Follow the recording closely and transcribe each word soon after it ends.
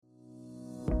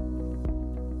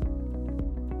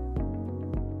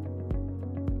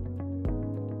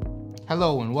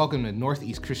Hello and welcome to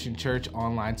Northeast Christian Church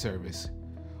online service.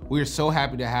 We are so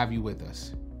happy to have you with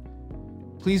us.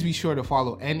 Please be sure to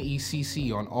follow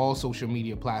NECC on all social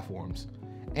media platforms.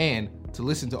 And to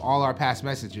listen to all our past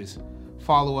messages,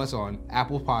 follow us on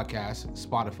Apple Podcasts,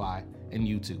 Spotify, and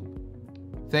YouTube.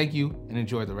 Thank you and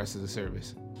enjoy the rest of the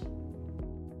service.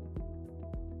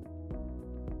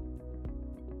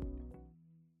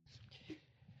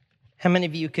 How many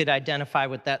of you could identify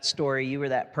with that story? You were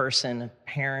that person, a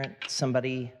parent,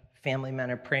 somebody, family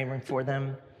member praying for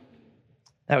them.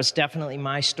 That was definitely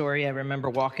my story. I remember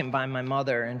walking by my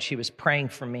mother and she was praying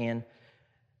for me and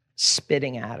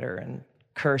spitting at her and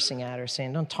cursing at her,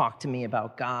 saying, "Don't talk to me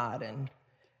about God."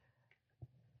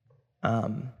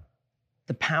 And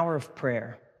the power of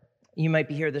prayer. You might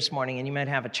be here this morning and you might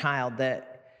have a child that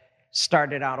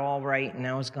started out all right and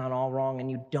now has gone all wrong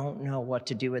and you don't know what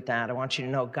to do with that. I want you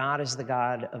to know God is the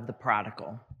God of the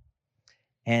prodigal.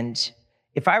 And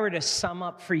if I were to sum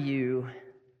up for you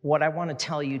what I want to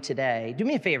tell you today, do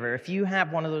me a favor. If you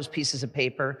have one of those pieces of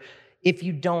paper, if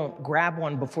you don't, grab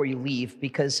one before you leave,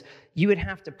 because you would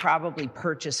have to probably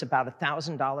purchase about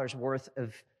 $1,000 worth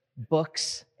of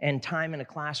books and time in a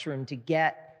classroom to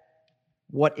get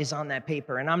what is on that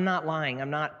paper. And I'm not lying. I'm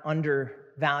not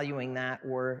undervaluing that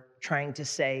or trying to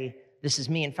say this is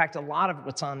me. In fact, a lot of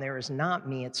what's on there is not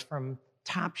me. It's from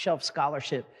top shelf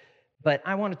scholarship. But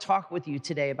I want to talk with you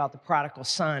today about the prodigal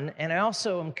son. And I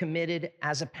also am committed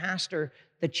as a pastor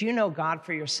that you know God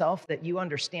for yourself, that you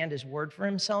understand his word for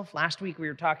himself. Last week we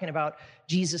were talking about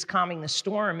Jesus calming the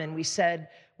storm. And we said,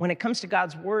 when it comes to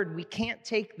God's word, we can't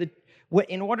take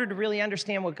in order to really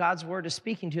understand what God's word is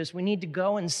speaking to us, we need to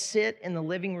go and sit in the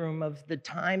living room of the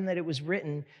time that it was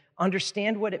written,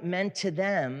 understand what it meant to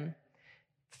them,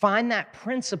 find that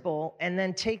principle, and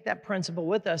then take that principle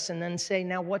with us and then say,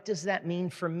 now what does that mean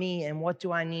for me and what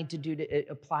do I need to do to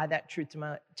apply that truth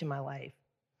to my life?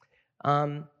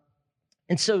 And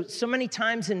so many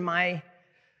times in my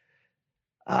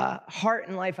heart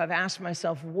and life, I've asked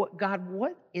myself, God,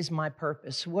 what is my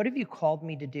purpose? What have you called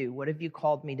me to do? What have you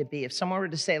called me to be? If someone were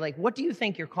to say, like, what do you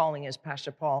think your calling is,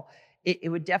 Pastor Paul? It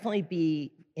would definitely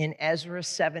be in Ezra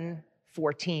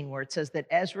 7:14, where it says that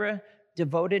Ezra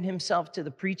devoted himself to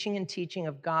the preaching and teaching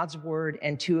of God's word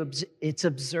and to its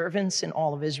observance in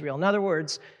all of Israel. In other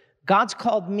words, God's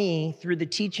called me through the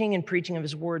teaching and preaching of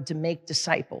his word to make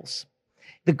disciples.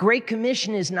 The Great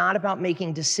Commission is not about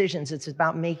making decisions. It's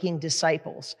about making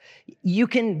disciples. You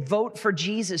can vote for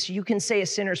Jesus. You can say a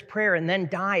sinner's prayer and then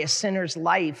die a sinner's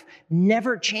life,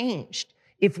 never changed,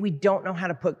 if we don't know how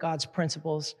to put God's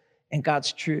principles and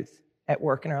God's truth at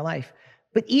work in our life.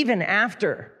 But even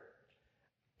after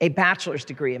a bachelor's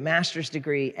degree, a master's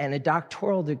degree, and a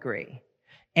doctoral degree,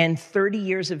 and 30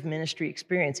 years of ministry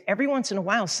experience, every once in a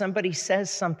while somebody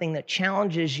says something that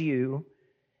challenges you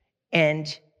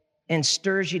and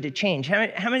stirs you to change.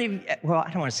 How many of you, well, I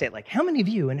don't want to say it like, how many of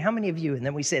you, and how many of you, and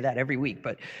then we say that every week,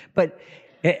 but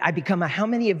I become a how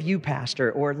many of you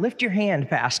pastor, or lift your hand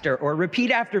pastor, or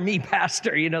repeat after me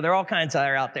pastor. You know, there are all kinds that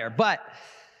are out there. But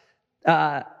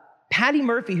Patty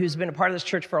Murphy, who's been a part of this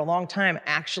church for a long time,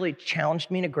 actually challenged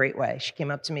me in a great way. She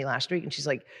came up to me last week and she's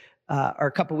like, or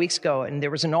a couple weeks ago, and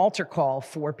there was an altar call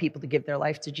for people to give their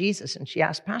life to Jesus. And she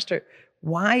asked, Pastor,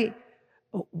 why?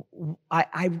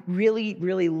 I really,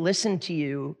 really listened to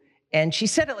you. And she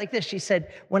said it like this. She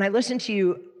said, when I listen to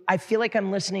you, I feel like I'm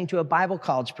listening to a Bible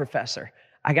college professor.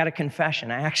 I got a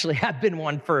confession. I actually have been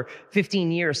one for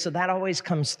 15 years, so that always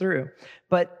comes through.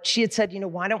 But she had said,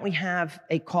 why don't we have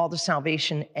a call to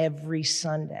salvation every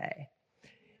Sunday?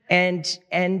 And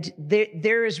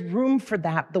there is room for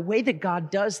that. The way that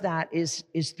God does that is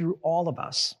through all of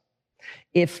us.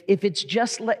 If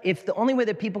the only way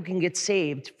that people can get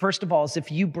saved, first of all, is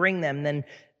if you bring them, then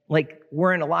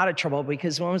we're in a lot of trouble,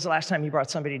 because when was the last time you brought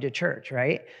somebody to church,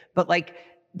 right? But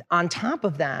on top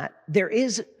of that, there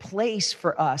is place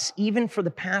for us, even for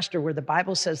the pastor, where the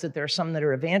Bible says that there are some that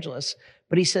are evangelists,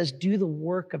 but he says, do the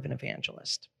work of an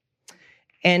evangelist.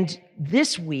 And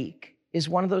this week is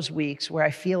one of those weeks where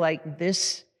I feel like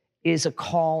this is a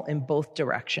call in both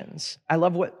directions. I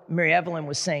love what Mary Evelyn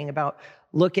was saying about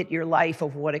look at your life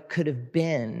of what it could have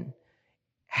been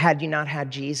had you not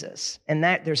had Jesus. And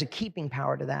that there's a keeping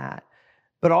power to that.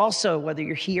 But also, whether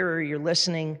you're here or you're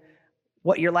listening,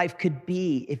 what your life could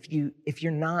be if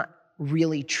you're not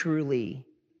really, truly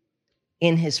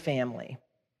in his family.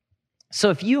 So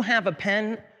if you have a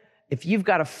pen, if you've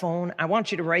got a phone, I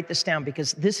want you to write this down,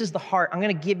 because this is the heart. I'm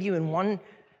going to give you in one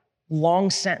long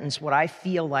sentence what I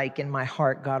feel like in my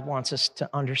heart God wants us to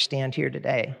understand here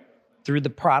today through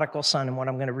the prodigal son and what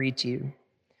I'm going to read to you.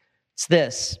 It's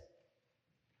this.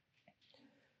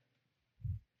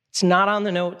 It's not on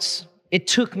the notes. it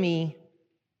took me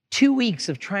 2 weeks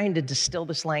of trying to distill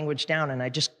this language down, and I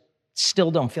just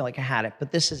still don't feel like I had it,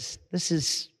 but this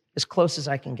is as close as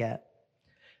I can get.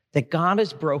 That God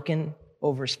is broken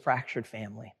over his fractured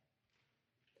family.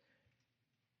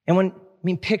 And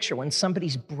picture when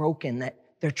somebody's broken, that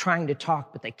they're trying to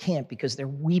talk, but they can't because their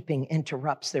weeping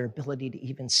interrupts their ability to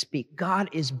even speak. God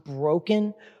is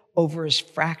broken over his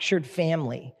fractured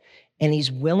family, and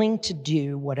he's willing to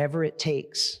do whatever it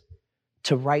takes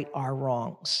to right our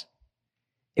wrongs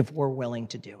if we're willing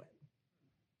to do it.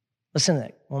 Listen to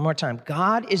that one more time.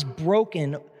 God is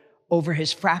broken over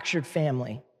his fractured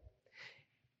family,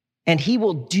 and he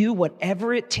will do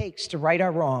whatever it takes to right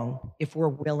our wrong if we're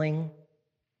willing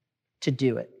to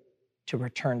do it, to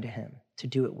return to him, to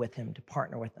do it with him, to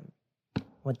partner with him.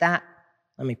 With that,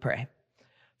 let me pray.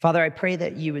 Father, I pray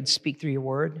that you would speak through your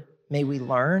word. May we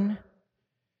learn,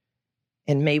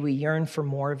 and may we yearn for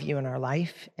more of you in our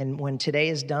life. And when today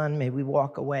is done, may we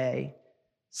walk away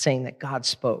saying that God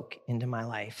spoke into my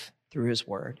life through his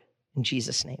word. In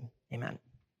Jesus' name, amen.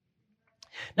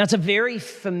 Now, it's a very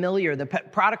familiar, the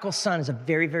prodigal son is a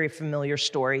very, very familiar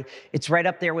story. It's right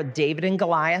up there with David and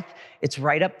Goliath. It's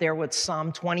right up there with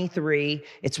Psalm 23.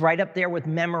 It's right up there with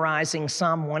memorizing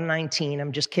Psalm 119.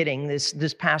 I'm just kidding.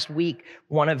 This past week,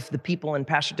 one of the people in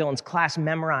Pastor Dylan's class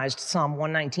memorized Psalm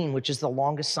 119, which is the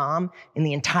longest psalm in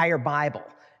the entire Bible.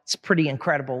 It's a pretty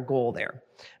incredible goal there.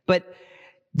 But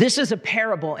this is a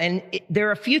parable, and there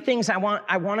are a few things I want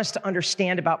us to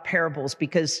understand about parables,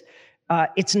 because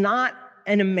it's not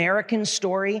an American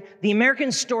story. The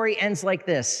American story ends like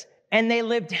this: and they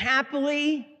lived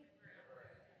happily.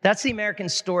 That's the American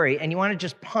story, and you want to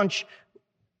just punch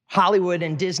Hollywood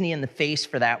and Disney in the face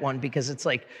for that one, because it's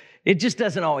like, it just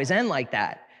doesn't always end like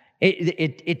that.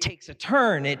 It takes a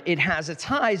turn. It has its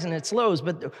highs and its lows,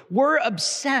 but we're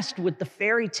obsessed with the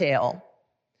fairy tale.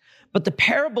 But the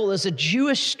parable is a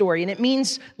Jewish story, and it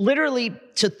means literally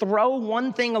to throw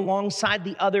one thing alongside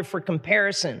the other for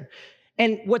comparison.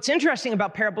 And what's interesting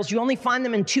about parables, you only find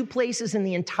them in 2 places in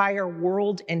the entire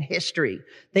world and history.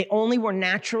 They only were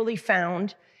naturally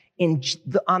found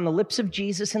on the lips of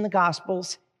Jesus in the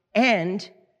Gospels and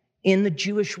in the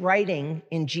Jewish writing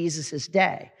in Jesus'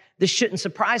 day. This shouldn't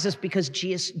surprise us because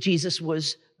Jesus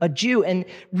was a Jew. And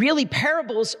really,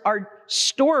 parables are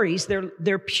stories.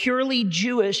 They're purely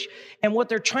Jewish. And what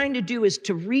they're trying to do is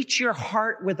to reach your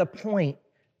heart with a point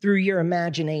through your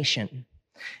imagination.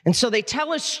 And so they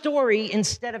tell a story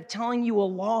instead of telling you a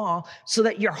law, so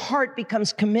that your heart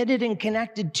becomes committed and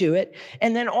connected to it.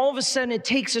 And then all of a sudden it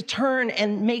takes a turn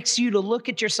and makes you to look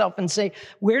at yourself and say,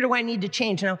 where do I need to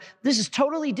change? Now, this is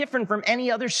totally different from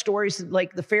any other stories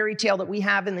like the fairy tale that we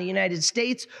have in the United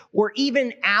States, or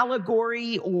even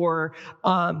allegory or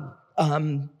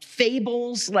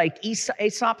fables like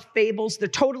Aesop's fables. They're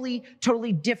totally,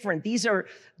 totally different. These are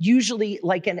usually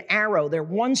like an arrow. They're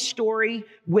one story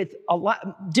with a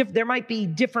lot, there might be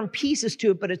different pieces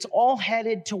to it, but it's all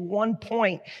headed to one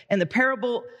point. And the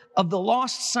parable of the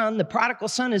lost son, the prodigal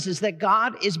son, is that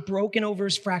God is broken over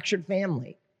his fractured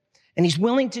family. And he's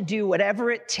willing to do whatever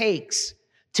it takes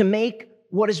to make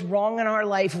what is wrong in our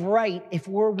life right, if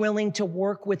we're willing to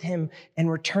work with him and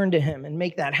return to him and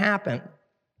make that happen.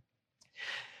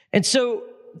 And so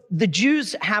the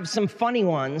Jews have some funny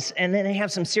ones, and then they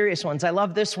have some serious ones. I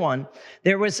love this one.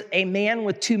 There was a man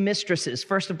with 2 mistresses.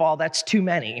 First of all, that's too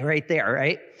many right there,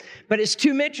 right? But his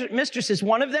 2 mistresses,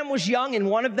 one of them was young and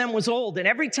one of them was old. And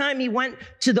every time he went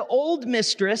to the old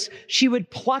mistress, she would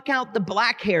pluck out the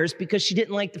black hairs because she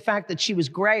didn't like the fact that she was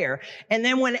grayer. And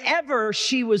then whenever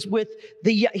he was with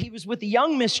the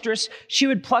young mistress, she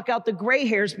would pluck out the gray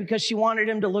hairs because she wanted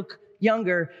him to look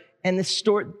younger. And the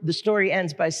story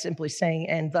ends by simply saying,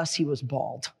 and thus he was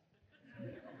bald.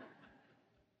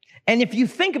 And if you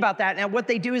think about that, now what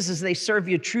they do is they serve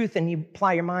you truth, and you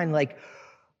apply your mind like,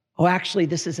 oh, actually,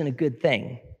 this isn't a good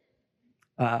thing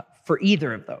for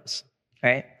either of those,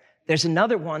 right? There's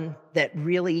another one that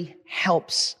really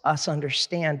helps us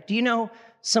understand. Do you know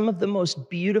some of the most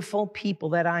beautiful people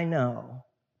that I know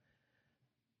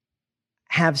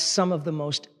have some of the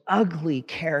most ugly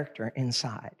character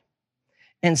inside?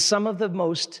 And some of the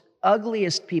most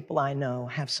ugliest people I know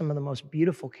have some of the most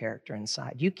beautiful character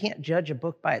inside. You can't judge a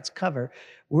book by its cover.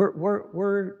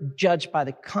 We're judged by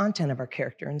the content of our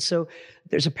character. And so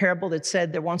there's a parable that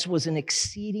said there once was an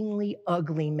exceedingly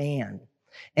ugly man,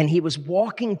 and he was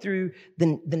walking through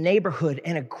the neighborhood,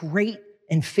 and a great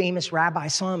and famous rabbi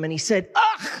saw him, and he said,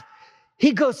 ugh!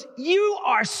 He goes, you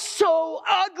are so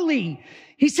ugly.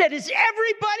 He said, is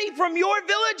everybody from your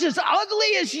village as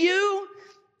ugly as you?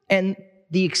 And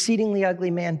the exceedingly ugly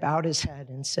man bowed his head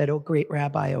and said, oh, great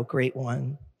rabbi, oh, great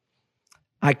one.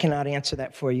 I cannot answer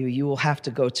that for you. You will have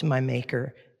to go to my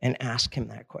maker and ask him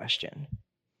that question.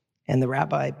 And the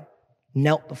rabbi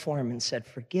knelt before him and said,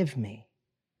 forgive me,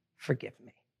 forgive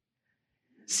me.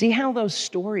 See how those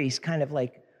stories kind of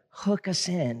like hook us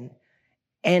in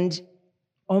and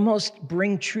almost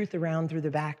bring truth around through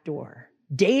the back door.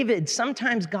 David,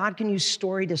 sometimes God can use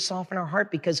story to soften our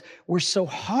heart because we're so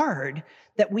hard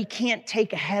that we can't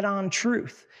take a head-on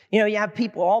truth. You know, you have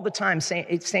people all the time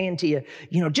saying to you,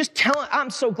 you know, just tell it. I'm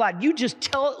so glad you just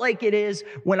tell it like it is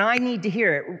when I need to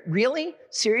hear it. Really?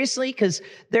 Seriously? Because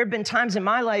there have been times in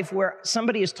my life where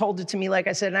somebody has told it to me, like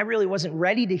I said, and I really wasn't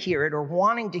ready to hear it or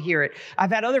wanting to hear it.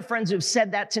 I've had other friends who've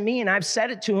said that to me, and I've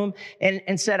said it to them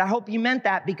and said, I hope you meant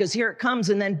that, because here it comes.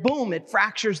 And then boom, it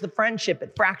fractures the friendship.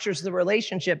 It fractures the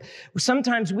relationship.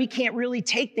 Sometimes we can't really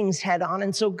take things head on.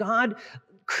 And so God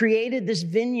created this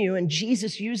venue, and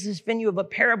Jesus used this venue of a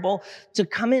parable to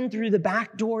come in through the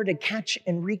back door to catch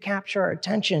and recapture our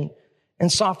attention and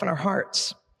soften our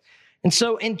hearts. And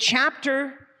so in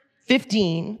chapter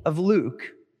 15 of Luke,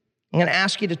 I'm going to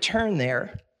ask you to turn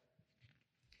there.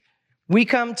 We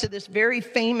come to this very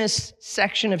famous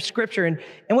section of scripture. And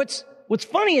what's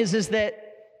funny is that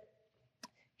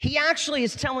he actually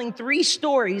is telling 3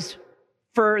 stories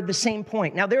for the same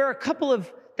point. Now, there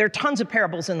are tons of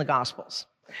parables in the Gospels.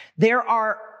 There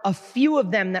are a few of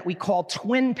them that we call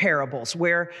twin parables,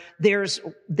 where there's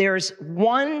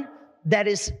one that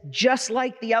is just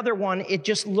like the other one. It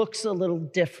just looks a little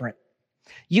different.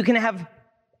 You can have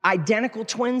identical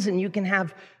twins, and you can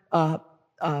have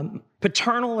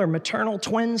paternal or maternal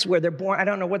twins where they're born. I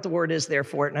don't know what the word is there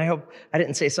for it, and I hope I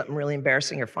didn't say something really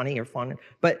embarrassing or funny or fun.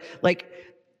 But like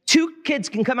 2 kids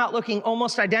can come out looking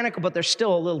almost identical, but they're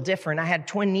still a little different. I had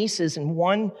twin nieces, and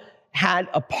one had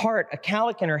a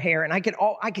cowlick in her hair, and I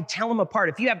could tell them apart.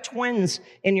 If you have twins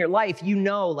in your life, you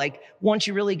know, like once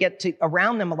you really get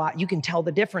around them a lot, you can tell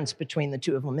the difference between the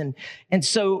 2 of them. And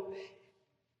so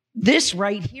this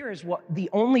right here is the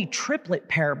only triplet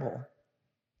parable.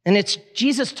 And it's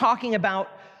Jesus talking about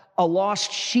a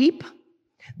lost sheep.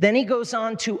 Then he goes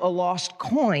on to a lost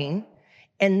coin.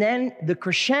 And then the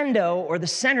crescendo, or the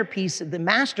centerpiece, the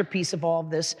masterpiece of all of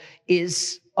this,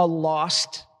 is a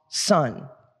lost son.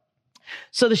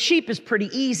 So the sheep is pretty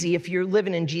easy if you're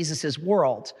living in Jesus's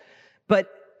world, but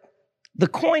the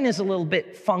coin is a little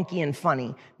bit funky and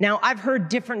funny. Now, I've heard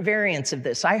different variants of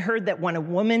this. I heard that when a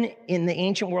woman in the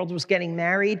ancient world was getting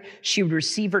married, she would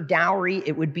receive her dowry.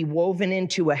 It would be woven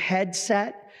into a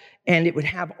headset, and it would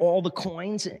have all the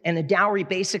coins. And a dowry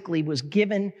basically was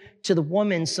given to the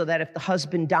woman so that if the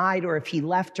husband died or if he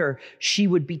left her, she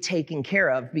would be taken care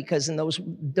of, because in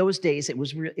those days it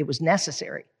was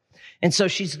necessary. And so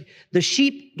the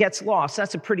sheep gets lost.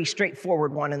 That's a pretty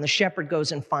straightforward one, and the shepherd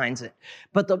goes and finds it.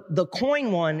 But the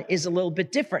coin one is a little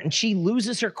bit different, and she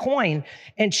loses her coin,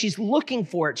 and she's looking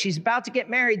for it. She's about to get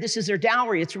married. This is her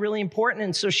dowry. It's really important,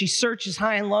 and so she searches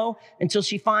high and low until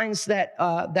she finds that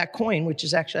coin, which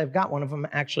is actually, I've got one of them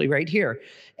actually right here.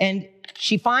 And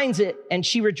she finds it, and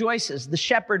she rejoices. The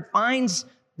shepherd finds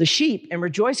the sheep and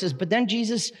rejoices, but then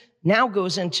Jesus now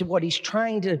goes into what he's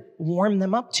trying to warm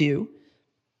them up to,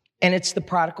 and it's the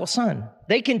prodigal son.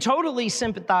 They can totally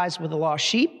sympathize with a lost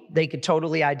sheep. They could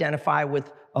totally identify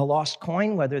with a lost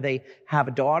coin, whether they have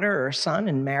a daughter or a son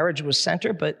and marriage was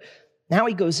center. But now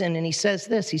he goes in and he says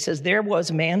this. He says, there was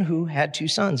a man who had 2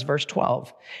 sons, verse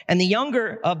 12. And the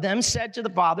younger of them said to the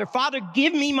father, Father,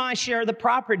 give me my share of the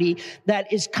property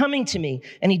that is coming to me.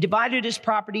 And he divided his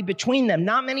property between them.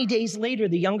 Not many days later,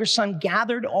 the younger son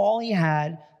gathered all he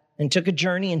had and took a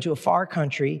journey into a far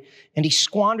country, and he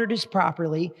squandered his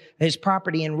property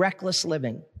in reckless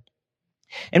living.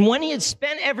 And when he had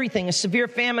spent everything, a severe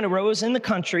famine arose in the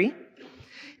country,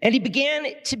 and he began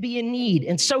to be in need.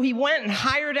 And so he went and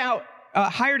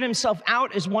hired himself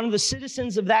out as one of the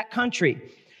citizens of that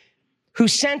country, who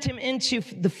sent him into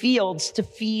the fields to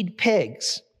feed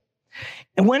pigs.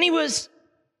 And when he was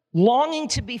longing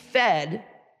to be fed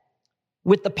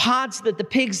with the pods that the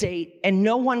pigs ate, and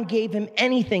no one gave him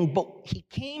anything, but he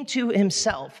came to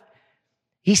himself.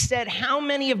 He said, how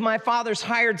many of my father's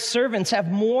hired servants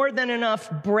have more than enough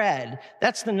bread?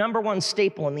 That's the number one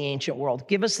staple in the ancient world.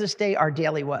 Give us this day our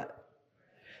daily what?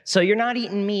 So you're not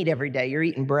eating meat every day, you're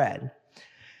eating bread.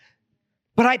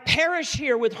 But I perish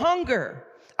here with hunger.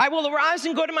 I will arise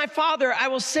and go to my father. I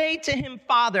will say to him,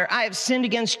 Father, I have sinned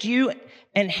against you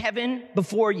and heaven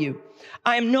before you.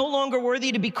 I am no longer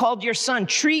worthy to be called your son.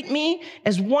 Treat me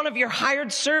as one of your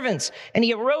hired servants. And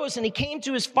he arose and he came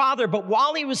to his father. But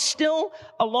while he was still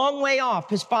a long way off,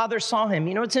 his father saw him.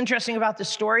 You know what's interesting about this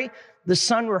story? The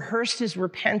son rehearsed his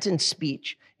repentance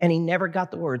speech, and he never got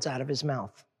the words out of his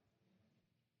mouth.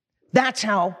 That's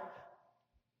how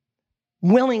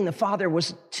willing the Father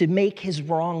was to make his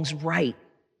wrongs right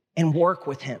and work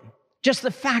with him. Just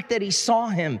the fact that he saw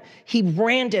him, he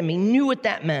ran to him, he knew what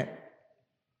that meant.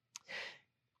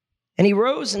 And he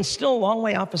rose, and still a long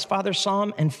way off, his father saw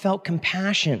him and felt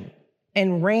compassion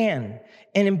and ran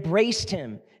and embraced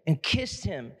him and kissed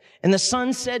him. And the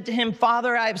son said to him,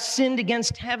 Father, I have sinned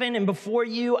against heaven and before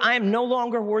you. I am no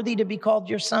longer worthy to be called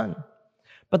your son.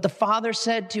 But the father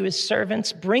said to his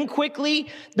servants, bring quickly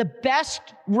the best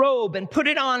robe and put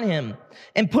it on him,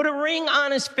 and put a ring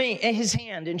on his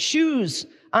hand and shoes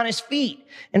on his feet,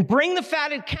 and bring the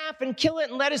fatted calf and kill it,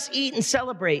 and let us eat and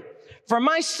celebrate. For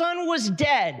my son was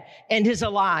dead and is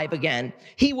alive again.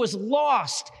 He was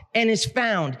lost and is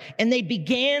found. And they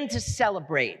began to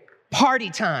celebrate. Party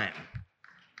time.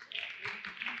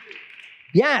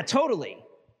 Yeah, totally.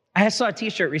 I saw a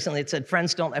t-shirt recently that said,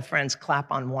 friends don't let friends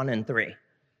clap on 1 and 3.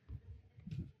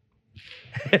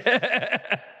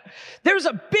 There was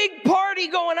a big party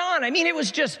going on. I mean, it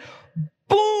was just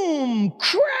boom,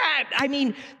 crap. I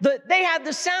mean, they had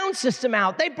the sound system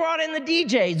out. They brought in the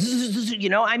DJ, you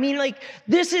know. I mean, like,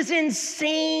 this is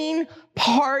insane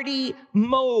party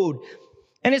mode.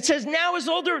 And it says, now his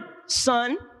older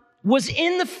son was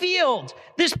in the field.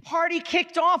 This party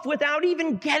kicked off without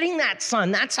even getting that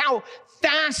son. That's how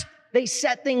fast they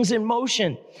set things in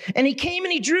motion. And he came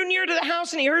and he drew near to the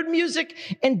house, and he heard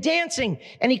music and dancing.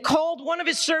 And he called one of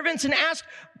his servants and asked,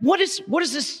 what does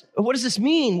this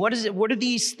mean? What are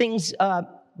these things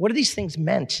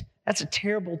meant? That's a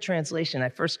terrible translation. I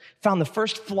first found the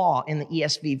first flaw in the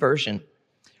ESV version.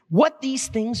 What these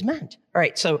things meant. All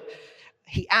right, so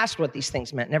he asked what these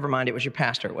things meant. Never mind, it was your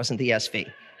pastor. It wasn't the ESV.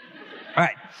 All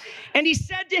right. And he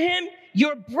said to him,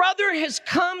 your brother has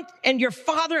come and your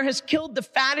father has killed the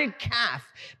fatted calf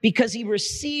because he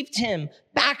received him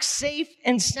back safe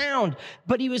and sound.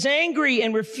 But he was angry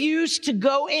and refused to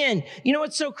go in. You know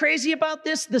what's so crazy about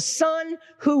this? The son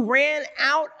who ran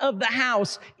out of the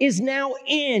house is now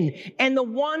in, and the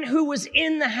one who was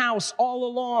in the house all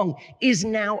along is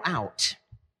now out.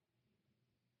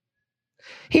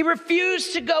 He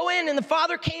refused to go in, and the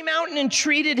father came out and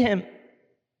entreated him.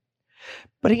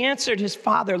 But he answered his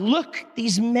father, look,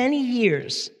 these many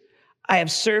years I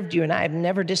have served you, and I have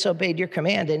never disobeyed your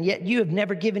command, and yet you have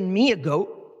never given me a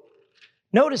goat.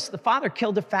 Notice the father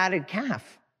killed a fatted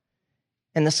calf.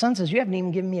 And the son says, you haven't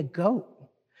even given me a goat.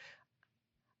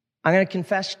 I'm going to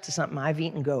confess to something. I've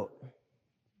eaten goat.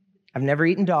 I've never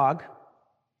eaten dog,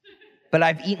 but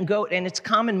I've eaten goat, and it's a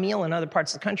common meal in other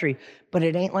parts of the country, but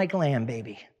it ain't like lamb,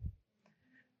 baby.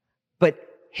 But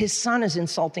his son is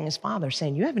insulting his father,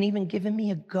 saying, you haven't even given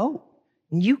me a goat.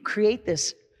 And you create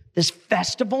this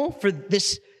festival for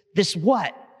this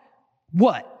what?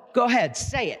 What? Go ahead,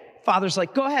 say it. Father's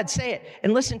like, go ahead, say it.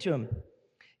 And listen to him.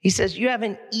 He says, you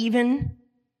haven't even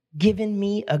given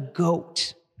me a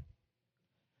goat.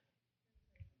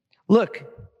 Look,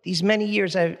 these many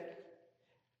years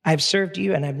I've served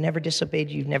you, and I've never disobeyed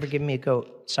you. You've never given me a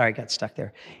goat. Sorry, I got stuck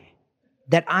there.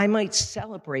 That I might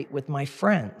celebrate with my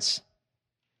friends.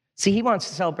 See, he wants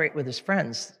to celebrate with his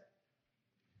friends.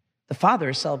 The father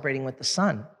is celebrating with the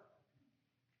son.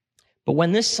 But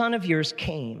when this son of yours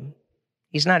came,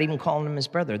 he's not even calling him his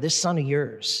brother, this son of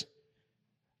yours,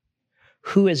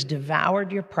 who has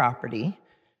devoured your property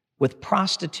with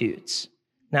prostitutes.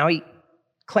 Now he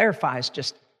clarifies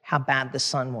just how bad the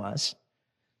son was.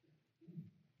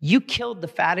 You killed the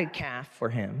fatted calf for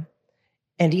him,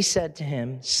 and he said to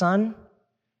him, son,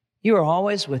 you are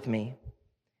always with me,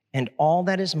 and all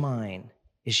that is mine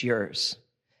is yours.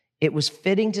 It was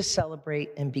fitting to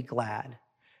celebrate and be glad,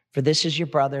 for this is your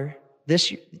brother.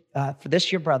 For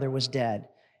this your brother was dead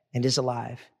and is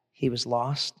alive. He was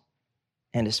lost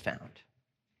and is found.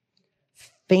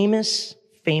 Famous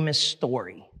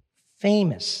story.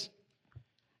 Famous.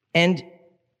 And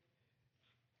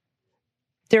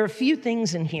there are a few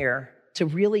things in here to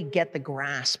really get the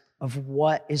grasp of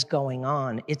what is going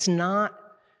on. It's not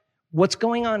What's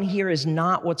going on here is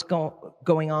not what's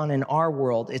going on in our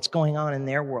world. It's going on in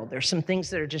their world. There's some things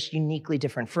that are just uniquely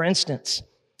different. For instance,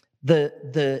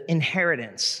 the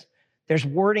inheritance. There's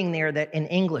wording there that in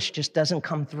English just doesn't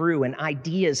come through, and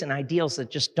ideas and ideals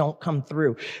that just don't come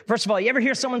through. First of all, you ever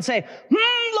hear someone say, Lord,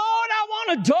 I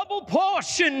want a double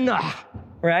portion,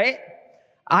 right?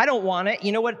 I don't want it.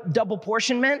 You know what double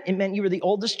portion meant? It meant you were the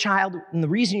oldest child, and the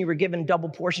reason you were given double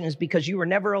portion is because you were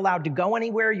never allowed to go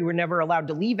anywhere. You were never allowed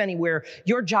to leave anywhere.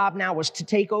 Your job now was to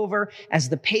take over as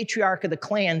the patriarch of the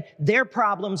clan. Their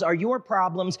problems are your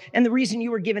problems, and the reason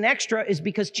you were given extra is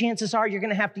because chances are you're going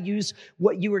to have to use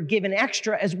what you were given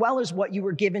extra as well as what you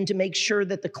were given to make sure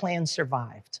that the clan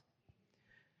survived.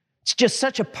 It's just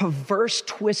such a perverse,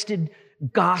 twisted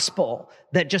gospel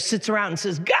that just sits around and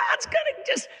says, God's gonna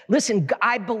just, listen,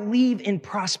 I believe in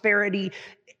prosperity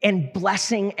and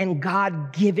blessing and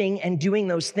God giving and doing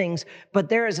those things. But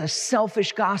there is a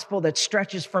selfish gospel that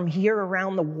stretches from here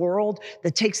around the world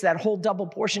that takes that whole double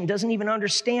portion, doesn't even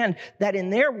understand that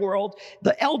in their world,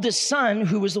 the eldest son,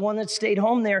 who was the one that stayed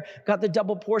home there, got the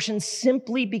double portion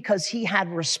simply because he had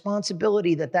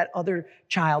responsibility that other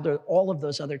child or all of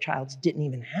those other childs didn't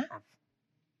even have.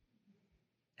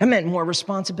 That meant more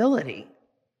responsibility.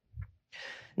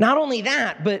 Not only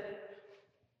that, but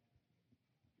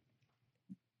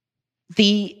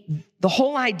the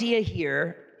whole idea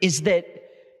here is that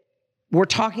we're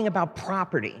talking about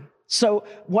property. So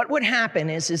what would happen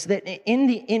is that in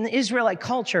the Israelite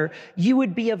culture, you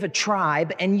would be of a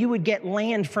tribe and you would get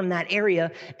land from that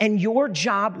area, and your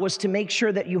job was to make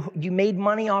sure that you made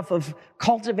money off of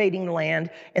cultivating the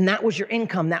land, and that was your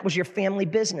income, that was your family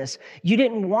business. You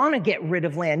didn't want to get rid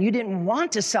of land. You didn't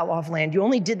want to sell off land. You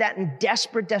only did that in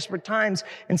desperate times,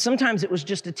 and sometimes it was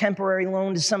just a temporary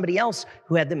loan to somebody else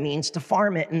who had the means to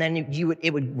farm it, and then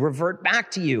it would revert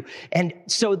back to you. And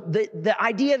so the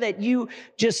idea that you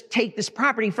just take this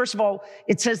property, first of all,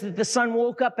 it says that the son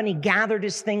woke up and he gathered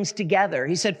his things together.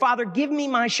 He said, Father, give me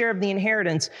my share of the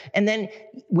inheritance. And then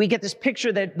we get this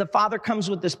picture that the father comes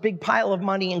with this big pile of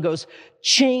money and goes,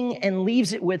 ching, and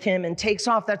leaves it with him and takes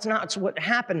off. That's not what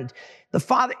happened. The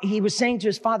father, he was saying to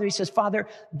his father, he says, Father,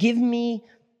 give me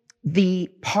the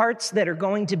parts that are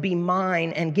going to be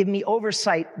mine and give me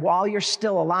oversight while you're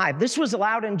still alive. This was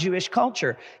allowed in Jewish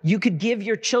culture. You could give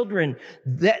your children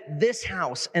this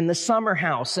house and the summer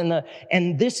house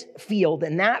and this field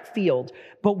and that field.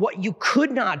 But what you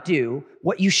could not do,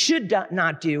 what you should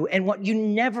not do, and what you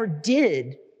never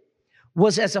did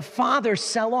was as a father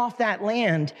sell off that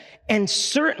land, and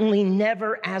certainly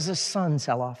never as a son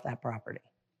sell off that property.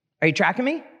 Are you tracking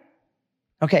me?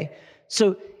 Okay.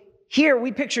 So here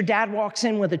we picture dad walks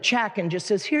in with a check and just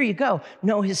says, here you go.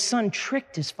 No, his son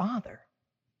tricked his father.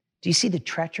 Do you see the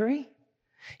treachery?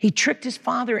 He tricked his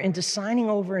father into signing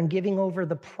over and giving over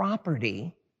the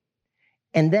property.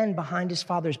 And then behind his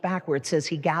father's back, where it says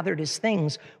he gathered his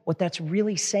things, what that's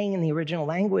really saying in the original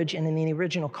language and in the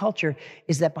original culture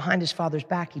is that behind his father's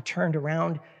back, he turned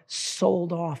around,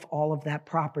 sold off all of that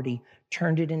property,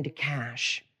 turned it into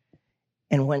cash,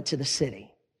 and went to the city.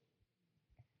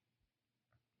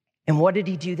 And what did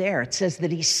he do there? It says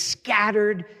that he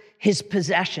scattered his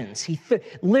possessions.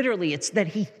 Literally, it's that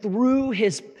he threw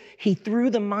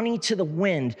the money to the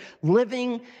wind,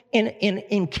 living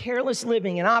in careless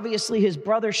living. And obviously his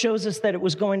brother shows us that it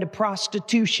was going to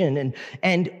prostitution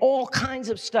and all kinds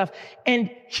of stuff. And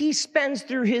he spends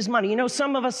through his money. You know,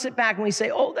 some of us sit back and we say,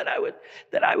 oh, that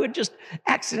I would just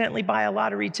accidentally buy a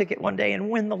lottery ticket one day and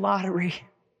win the lottery.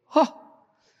 Oh,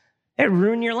 it'd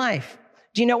ruin your life.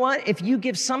 Do you know what? If you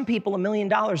give some people $1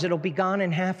 million, it'll be gone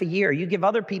in half a year. You give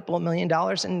other people $1 million,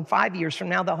 and 5 years from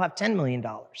now, they'll have $10 million.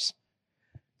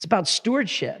 It's about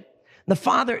stewardship. The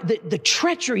father, the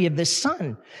treachery of this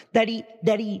son, that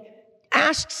he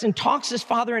asks and talks his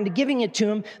father into giving it to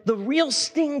him. The real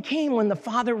sting came when the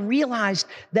father realized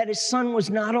that his son was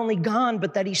not only gone,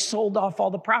 but that he sold off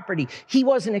all the property. He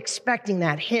wasn't expecting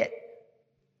that hit,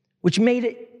 which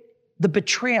made the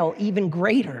betrayal even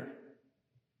greater.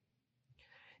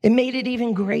 It made it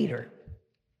even greater.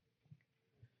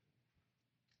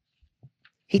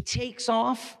 He takes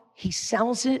off, he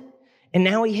sells it, and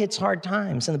now he hits hard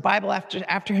times. And the Bible,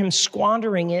 after him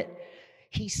squandering it,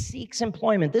 he seeks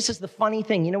employment. This is the funny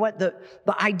thing. You know what? The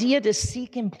idea to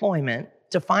seek employment,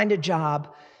 to find a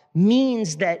job,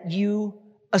 means that you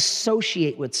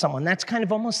associate with someone. That's kind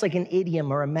of almost like an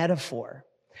idiom or a metaphor.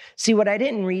 See, what I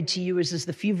didn't read to you is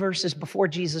the few verses before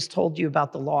Jesus told you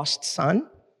about the lost son,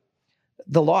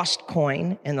 the lost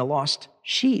coin, and the lost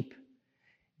sheep.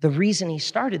 The reason he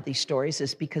started these stories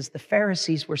is because the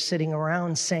Pharisees were sitting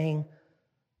around saying,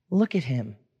 look at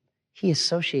him. He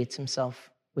associates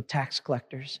himself with tax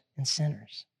collectors and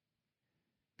sinners.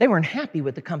 They weren't happy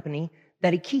with the company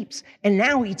that he keeps. And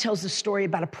now he tells the story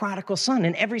about a prodigal son,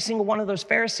 and every single one of those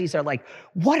Pharisees are like,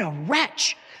 what a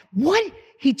wretch. What?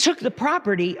 He took the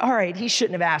property. All right, he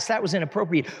shouldn't have asked. That was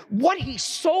inappropriate. What? He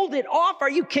sold it off? Are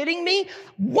you kidding me?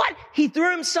 What? He threw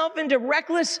himself into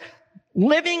reckless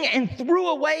living and threw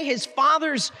away his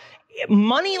father's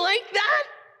money like that?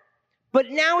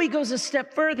 But now he goes a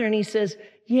step further and he says,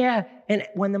 yeah, and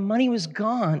when the money was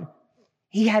gone,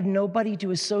 he had nobody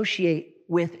to associate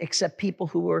with except people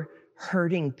who were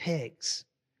herding pigs,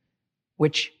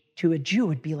 which to a Jew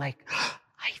would be like,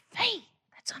 I think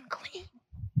that's unclean.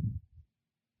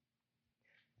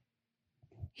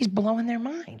 He's blowing their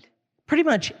mind. Pretty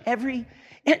much every,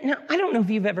 now I don't know if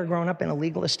you've ever grown up in a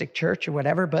legalistic church or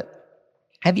whatever, but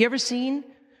have you ever seen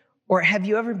or have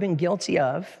you ever been guilty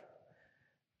of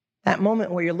that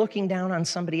moment where you're looking down on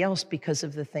somebody else because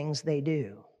of the things they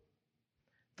do,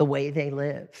 the way they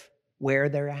live, where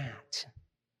they're at?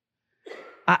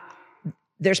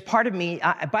 There's part of me,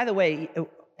 by the way,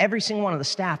 every single one of the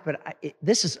staff, but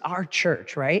this is our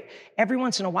church, right? Every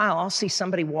once in a while, I'll see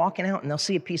somebody walking out and they'll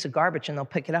see a piece of garbage and they'll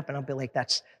pick it up and I'll be like,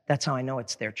 that's how I know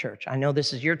it's their church. I know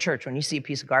this is your church when you see a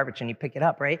piece of garbage and you pick it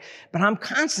up, right? But I'm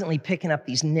constantly picking up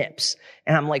these nips.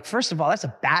 And I'm like, first of all, that's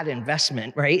a bad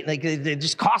investment, right? Like they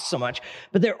just cost so much,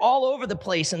 but they're all over the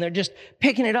place and they're just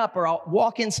picking it up. Or I'll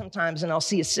walk in sometimes and I'll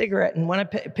see a cigarette. And when I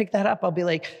pick that up, I'll be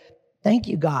like, thank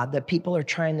you, God, that people are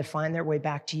trying to find their way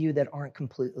back to you that aren't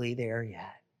completely there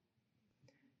yet.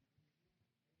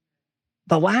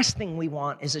 The last thing we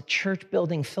want is a church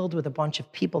building filled with a bunch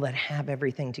of people that have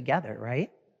everything together, right?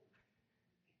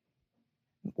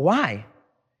 Why?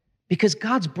 Because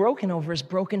God's broken over his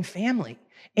broken family,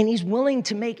 and he's willing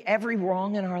to make every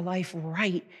wrong in our life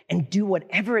right and do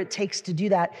whatever it takes to do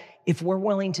that if we're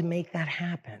willing to make that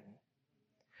happen.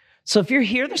 So if you're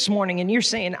here this morning and you're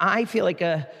saying, I feel like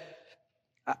I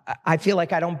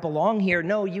don't belong here.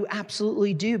 No, you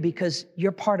absolutely do, because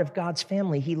you're part of God's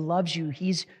family. He loves you.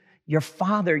 He's your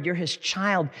father. You're his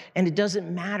child. And it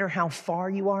doesn't matter how far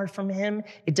you are from him.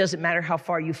 It doesn't matter how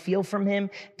far you feel from him.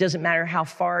 It doesn't matter how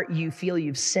far you feel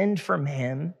you've sinned from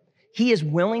him. He is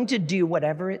willing to do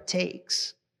whatever it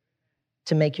takes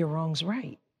to make your wrongs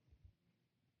right.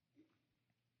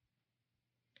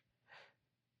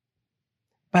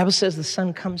 The Bible says the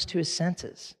son comes to his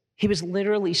senses. He was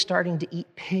literally starting to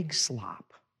eat pig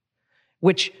slop,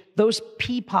 which those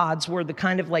pea pods were the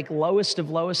kind of like lowest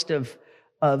of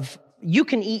you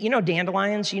can eat,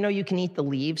 dandelions, you can eat the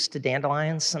leaves to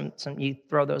dandelions. Some you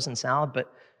throw those in salad,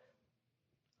 but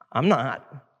I'm not.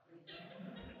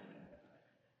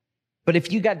 But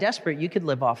if you got desperate, you could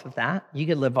live off of that. You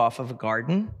could live off of a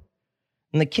garden.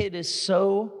 And the kid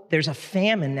there's a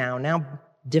famine now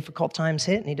difficult times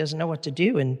hit and he doesn't know what to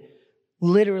do. And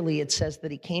literally, it says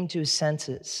that he came to his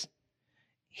senses.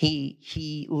 He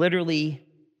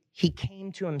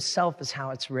came to himself, is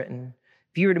how it's written.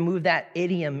 If you were to move that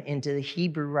idiom into the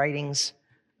Hebrew writings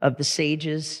of the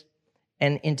sages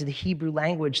and into the Hebrew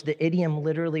language, the idiom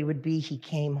literally would be, he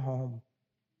came home.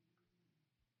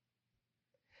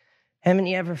 Haven't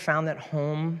you ever found that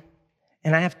home?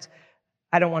 And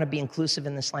I don't want to be inclusive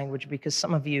in this language because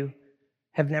some of you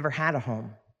have never had a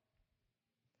home.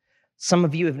 Some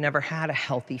of you have never had a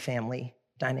healthy family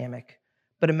dynamic.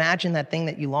 But imagine that thing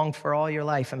that you longed for all your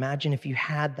life. Imagine if you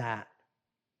had that.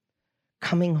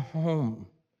 Coming home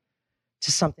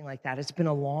to something like that. It's been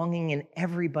a longing in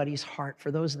everybody's heart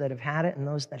for those that have had it and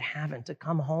those that haven't, to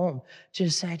come home. To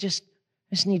just say, I just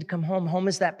need to come home. Home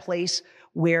is that place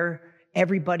where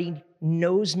everybody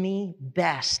knows me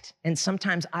best. And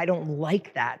sometimes I don't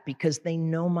like that because they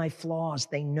know my flaws.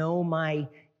 They know my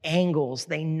angles.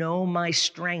 They know my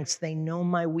strengths. They know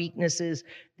my weaknesses.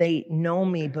 They know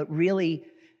me. But really,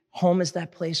 home is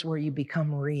that place where you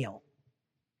become real.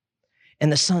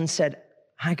 And the son said,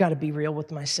 I got to be real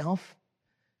with myself.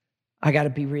 I got to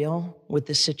be real with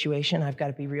this situation. I've got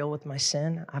to be real with my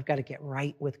sin. I've got to get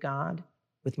right with God,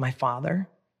 with my father.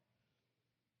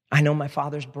 I know my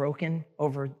father's broken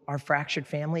over our fractured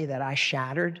family that I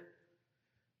shattered.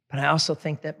 But I also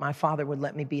think that my father would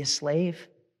let me be a slave.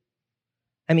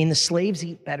 I mean, the slaves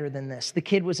eat better than this. The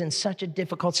kid was in such a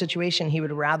difficult situation, he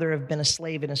would rather have been a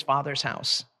slave in his father's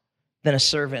house than a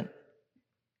servant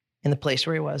in the place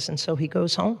where he was. And so he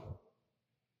goes home.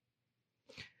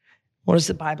 What does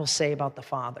the Bible say about the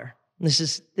father?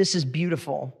 This is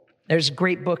beautiful. There's a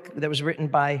great book that was written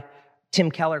by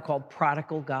Tim Keller called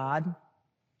Prodigal God.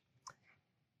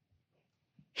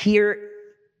 Here,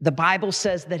 the Bible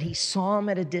says that he saw him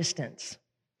at a distance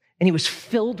and he was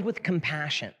filled with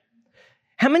compassion.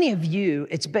 How many of you,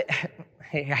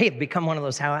 I have become one of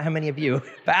those, how many of you,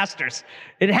 pastors?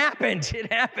 It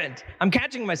happened. I'm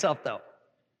catching myself though.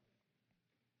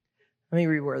 Let me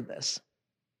reword this.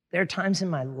 There are times in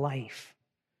my life,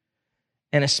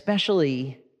 and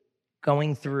especially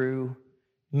going through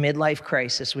midlife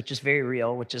crisis, which is very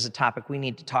real, which is a topic we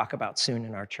need to talk about soon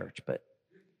in our church, but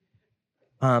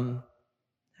I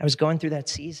was going through that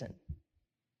season.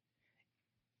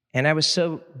 And I was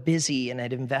so busy and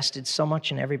I'd invested so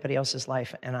much in everybody else's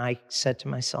life, and I said to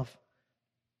myself,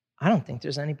 I don't think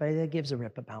there's anybody that gives a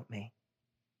rip about me.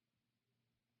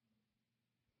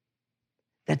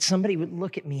 That somebody would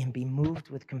look at me and be moved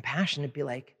with compassion. It'd be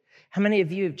like, how many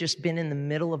of you have just been in the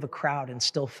middle of a crowd and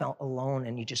still felt alone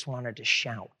and you just wanted to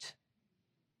shout?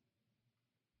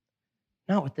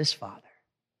 Not with this father.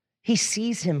 He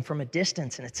sees him from a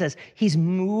distance, and it says he's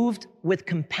moved with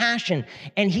compassion.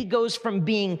 And he goes from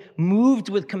being moved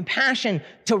with compassion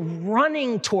to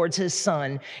running towards his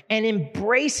son and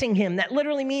embracing him. That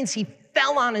literally means he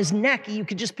fell on his neck. You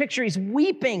could just picture he's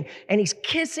weeping and he's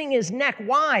kissing his neck.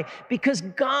 Why? Because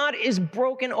God is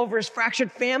broken over his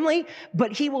fractured family,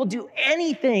 but he will do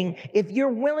anything if you're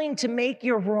willing to make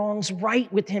your wrongs right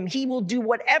with him. He will do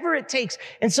whatever it takes.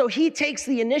 And so he takes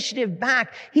the initiative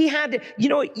back. He had to, you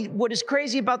know, what is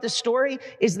crazy about this story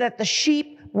is that the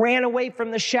sheep ran away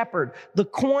from the shepherd. The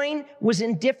coin was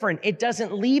indifferent. It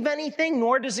doesn't leave anything,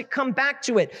 nor does it come back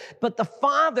to it. But the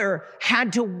father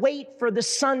had to wait for the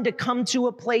son to come to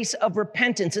a place of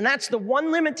repentance. And that's the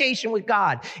one limitation with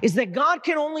God, is that God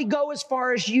can only go as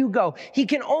far as you go. He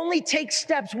can only take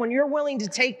steps when you're willing to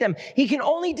take them. He can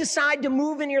only decide to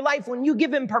move in your life when you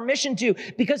give him permission to,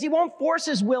 because he won't force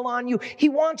his will on you. He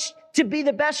wants to be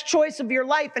the best choice of your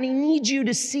life, and he needs you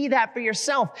to see that for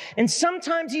yourself. And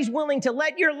sometimes he's willing to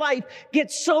let your life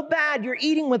get so bad you're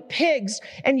eating with pigs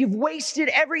and you've wasted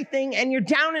everything and you're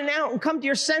down and out and come to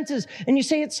your senses and you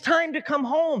say, it's time to come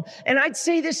home. And I'd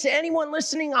say this to anyone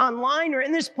listening online or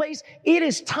in this place, it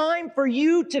is time for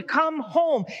you to come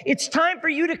home. It's time for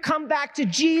you to come back to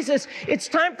Jesus. It's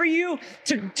time for you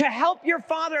to help your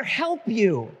father help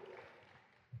you.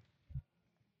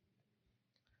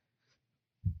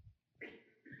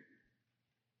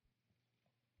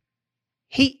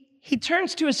 He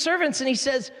turns to his servants and he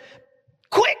says,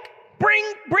 quick, bring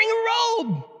a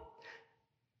robe.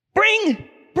 Bring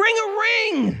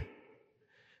a ring.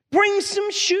 Bring some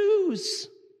shoes.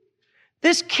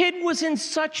 This kid was in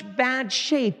such bad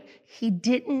shape, he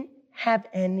didn't have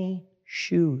any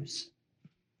shoes.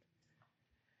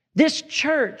 This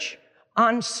church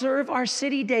on Serve Our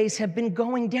City days have been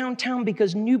going downtown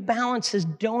because New Balance has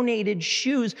donated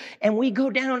shoes, and we go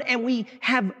down and we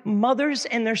have mothers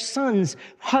and their sons,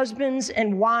 husbands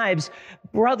and wives,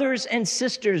 brothers and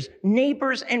sisters,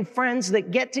 neighbors and friends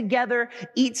that get together,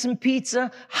 eat some pizza,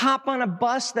 hop on a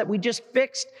bus that we just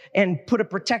fixed and put a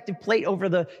protective plate over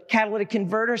the catalytic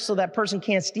converter so that person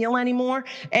can't steal anymore,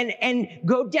 and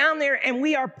go down there, and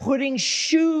we are putting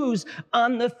shoes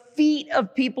on the feet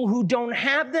of people who don't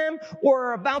have them or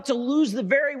are about to lose the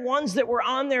very ones that were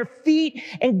on their feet.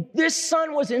 And this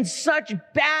son was in such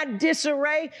bad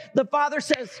disarray. The father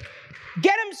says,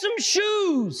 get him some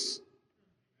shoes.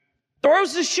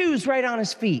 Throws the shoes right on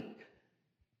his feet.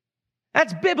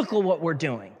 That's biblical what we're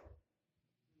doing.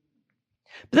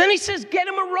 But then he says, get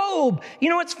him a robe. You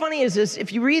know what's funny is this,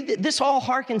 if you read, this all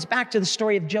harkens back to the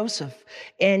story of Joseph.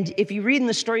 And if you read in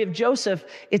the story of Joseph,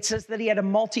 it says that he had a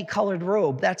multicolored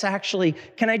robe. That's actually,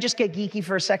 can I just get geeky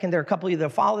for a second? There are a couple of you that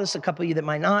follow this, a couple of you that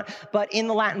might not. But in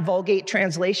the Latin Vulgate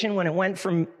translation, when it went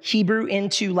from Hebrew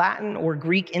into Latin or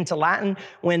Greek into Latin,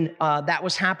 when that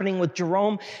was happening with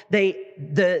Jerome,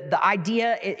 the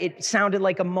idea, it sounded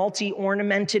like a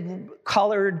multi-ornamented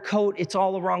colored coat. It's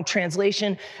all the wrong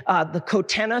translation. The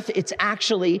coteneth, it's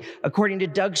actually, according to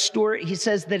Doug Stewart, he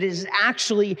says that it is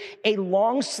actually a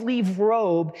long sleeve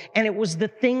robe, and it was the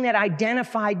thing that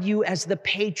identified you as the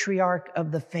patriarch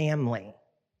of the family,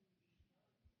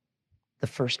 the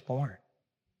firstborn.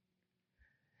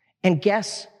 And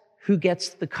guess who gets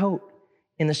the coat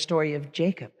in the story of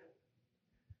Jacob?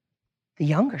 The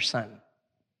younger son.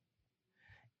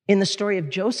 In the story of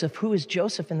Joseph, who is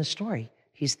Joseph in the story?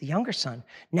 He's the younger son.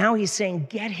 Now he's saying,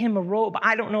 get him a robe.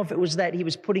 I don't know if it was that he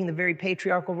was putting the very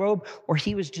patriarchal robe or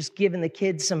he was just giving the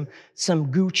kids some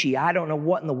Gucci. I don't know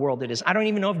what in the world it is. I don't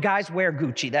even know if guys wear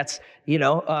Gucci. That's,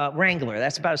 Wrangler.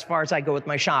 That's about as far as I go with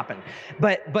my shopping.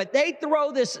 But they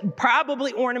throw this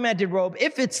probably ornamented robe,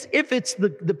 if it's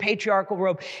the patriarchal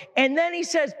robe. And then he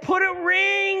says, put a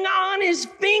ring on his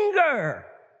finger.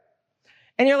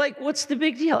 And you're like, what's the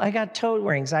big deal? I got toe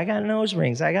rings. I got nose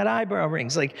rings. I got eyebrow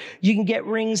rings. Like, you can get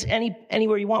rings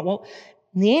anywhere you want. Well,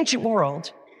 in the ancient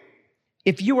world,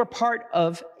 if you were part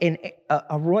of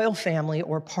a royal family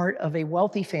or part of a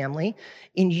wealthy family,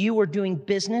 and you were doing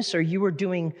business or you were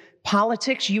doing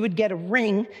politics, you would get a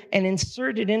ring, and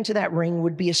inserted into that ring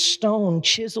would be a stone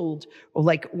chiseled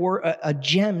or a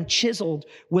gem chiseled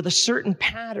with a certain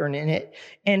pattern in it.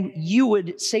 And you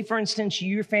would say, for instance,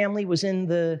 your family was in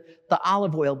the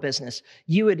olive oil business.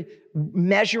 You would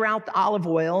measure out the olive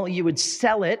oil, you would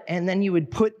sell it, and then you would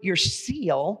put your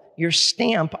seal, your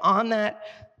stamp on that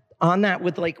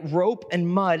with like rope and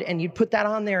mud, and you'd put that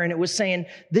on there, and it was saying,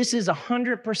 this is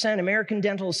 100% American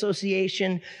Dental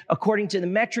Association, according to the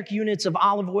metric units of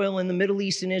olive oil in the Middle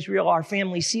East and Israel. Our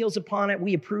family seals upon it.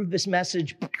 We approve this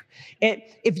message.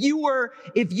 If you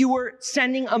were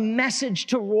sending a message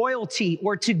to royalty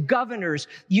or to governors,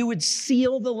 you would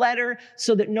seal the letter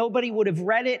so that nobody would have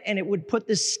read it, and it would put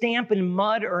this stamp in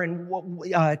mud or in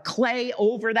clay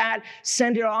over that,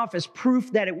 send it off as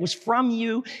proof that it was from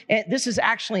you. And this is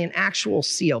actually an actual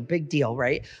seal. Big deal,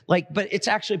 right? But it's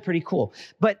actually pretty cool.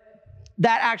 But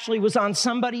that actually was on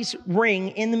somebody's ring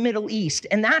in the Middle East.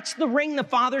 And that's the ring the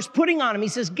Father's putting on him. He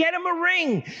says, get him a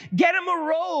ring, get him a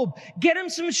robe, get him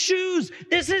some shoes.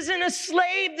 This isn't a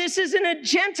slave. This isn't a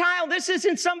Gentile. This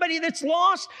isn't somebody that's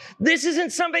lost. This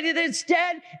isn't somebody that's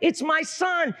dead. It's my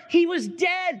son. He was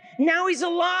dead. Now he's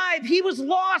alive. He was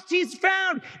lost. He's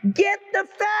found. Get the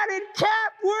fatted calf.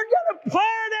 We're going to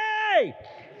party.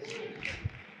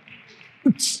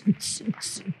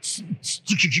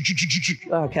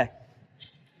 Okay.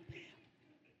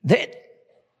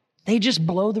 They just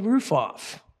blow the roof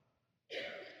off.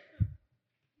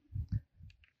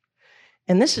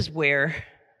 And this is where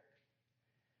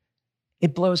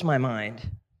it blows my mind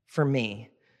for me.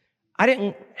 I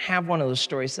didn't have one of those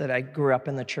stories that I grew up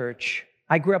in the church.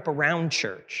 I grew up around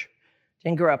church.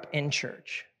 Didn't grow up in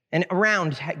church. And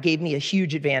around gave me a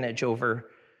huge advantage over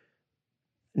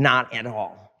not at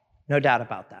all. No doubt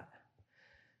about that.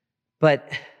 But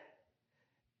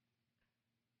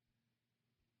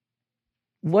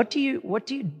what do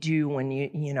you do when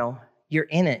you're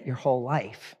in it your whole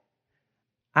life?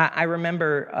 I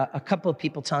remember a couple of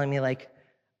people telling me, like,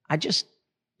 I just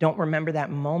don't remember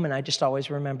that moment. I just always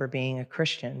remember being a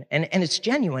Christian. And it's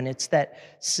genuine. It's that,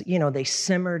 they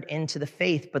simmered into the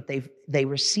faith, but they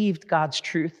received God's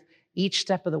truth each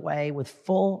step of the way with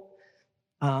full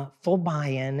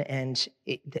buy-in, and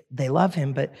they love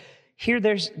him. But here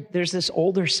there's this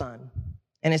older son,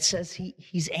 and it says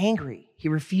he's angry. He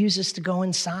refuses to go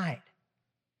inside.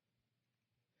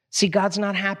 See, God's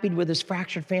not happy with his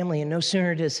fractured family, and no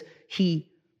sooner does he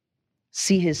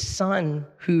see his son,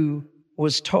 who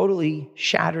was totally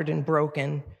shattered and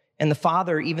broken, and the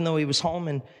father, even though he was home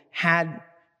and had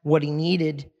what he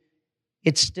needed,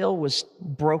 it still was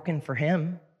broken for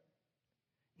him.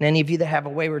 And any of you that have a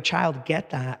wayward child get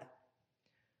that.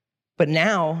 But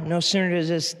now, no sooner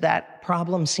does that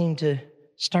problem seem to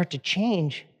start to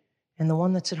change, and the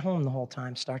one that's at home the whole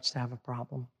time starts to have a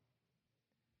problem.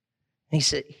 And he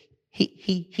said,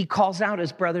 he calls out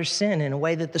his brother's sin in a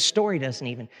way that the story doesn't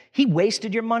even. He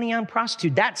wasted your money on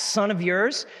prostitute. That son of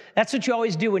yours, that's what you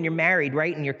always do when you're married,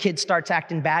 right? And your kid starts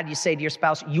acting bad. You say to your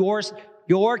spouse,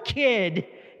 your kid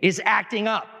is acting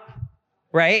up,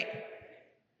 right?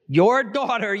 Your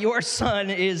daughter, your son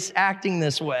is acting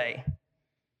this way.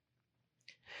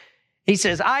 He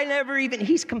says,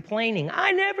 he's complaining.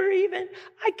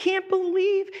 I can't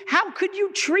believe, how could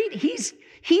you treat, he's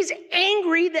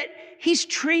angry that he's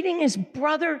treating his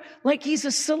brother like he's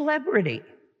a celebrity.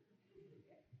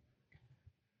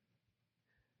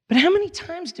 But how many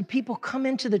times do people come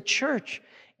into the church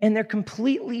and they're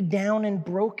completely down and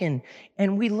broken,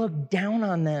 and we look down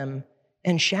on them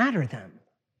and shatter them?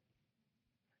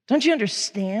 Don't you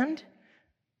understand?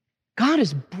 God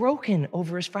is broken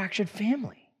over his fractured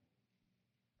family.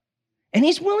 And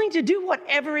he's willing to do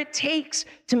whatever it takes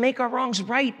to make our wrongs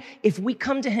right if we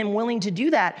come to him willing to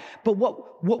do that. But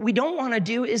what we don't want to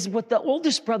do is what the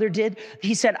oldest brother did.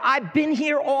 He said, I've been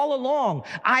here all along.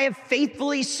 I have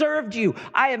faithfully served you.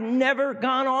 I have never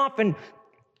gone off and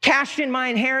cashed in my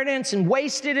inheritance and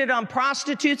wasted it on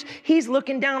prostitutes. He's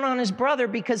looking down on his brother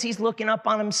because he's looking up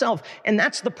on himself. And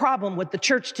that's the problem with the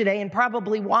church today, and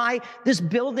probably why this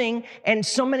building and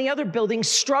so many other buildings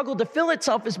struggle to fill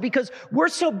itself, is because we're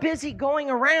so busy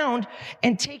going around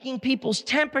and taking people's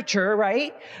temperature,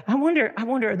 right? I wonder,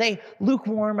 are they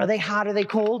lukewarm? Are they hot? Are they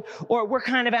cold? Or we're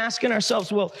kind of asking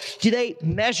ourselves, well, do they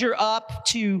measure up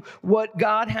to what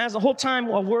God has? The whole time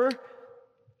while we're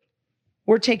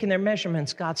taking their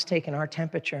measurements, God's taking our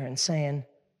temperature and saying,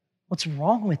 what's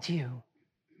wrong with you?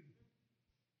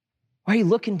 Why are you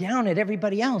looking down at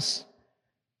everybody else?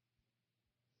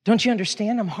 Don't you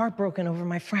understand? I'm heartbroken over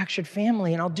my fractured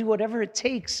family, and I'll do whatever it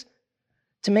takes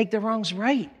to make the wrongs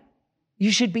right. You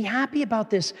should be happy about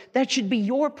this. That should be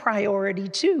your priority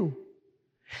too.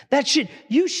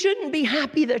 You shouldn't be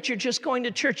happy that you're just going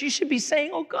to church. You should be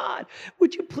saying, oh God,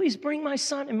 would you please bring my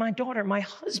son and my daughter, my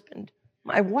husband,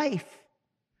 my wife,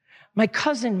 my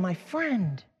cousin, my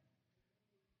friend.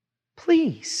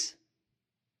 Please.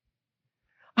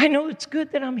 I know it's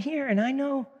good that I'm here, and I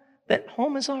know that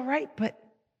home is all right, but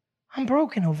I'm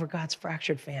broken over God's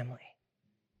fractured family.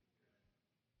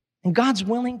 And God's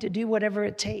willing to do whatever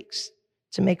it takes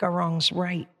to make our wrongs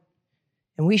right.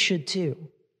 And we should too.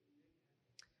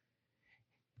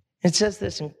 It says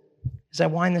this, and as I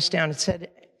wind this down, it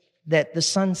said that the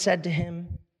son said to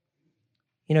him,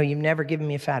 you've never given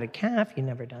me a fatted calf. You've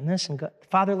never done this. And the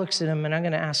father looks at him, and I'm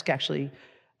going to ask actually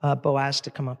Boaz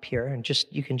to come up here, and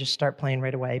you can just start playing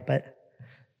right away. But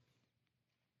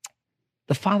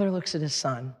the father looks at his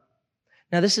son.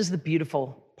 Now, this is the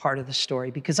beautiful part of the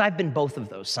story, because I've been both of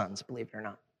those sons, believe it or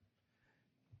not.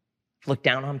 I've looked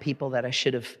down on people that I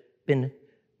should have been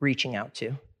reaching out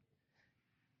to.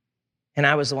 And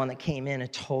I was the one that came in a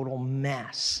total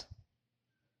mess.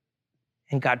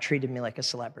 And God treated me like a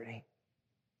celebrity.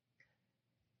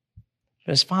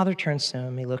 But his father turns to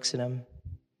him, he looks at him,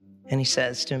 and he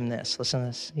says to him this, listen to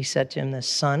this. He said to him this,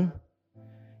 son,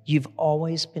 you've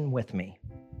always been with me,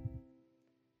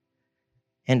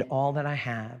 and all that I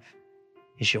have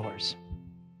is yours.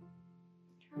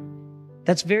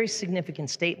 That's a very significant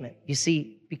statement. You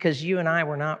see, because you and I,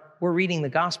 we're reading the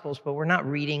Gospels, but we're not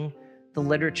reading the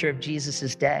literature of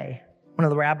Jesus' day. One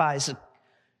of the rabbis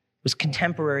was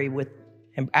contemporary with,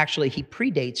 and actually he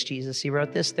predates Jesus. He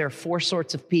wrote this: there are 4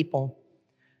 sorts of people.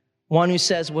 One who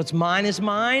says, what's mine is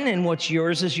mine and what's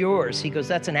yours is yours. He goes,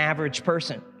 that's an average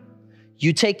person.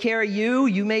 You take care of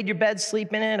you made your bed,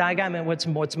 sleep in it. I got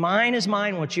what's mine is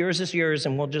mine, what's yours is yours,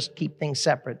 and we'll just keep things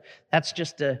separate. That's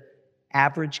just an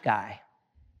average guy.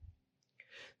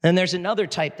 Then there's another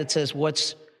type that says,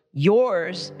 what's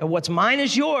yours, or what's mine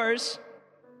is yours,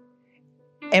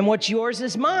 and what's yours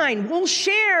is mine. We'll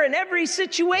share in every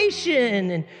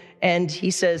situation. And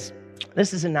he says,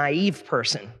 this is a naive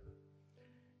person.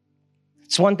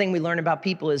 It's one thing we learn about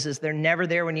people is they're never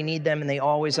there when you need them, and they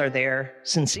always are there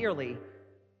sincerely,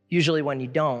 usually when you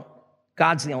don't.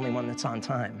 God's the only one that's on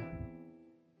time.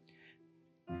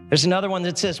 There's another one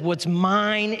that says, what's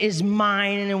mine is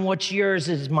mine, and what's yours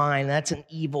is mine. That's an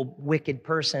evil, wicked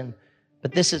person.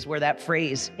 But this is where that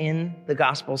phrase in the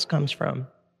Gospels comes from.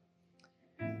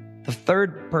 The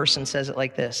third person says it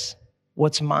like this: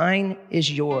 what's mine is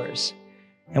yours,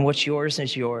 and what's yours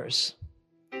is yours.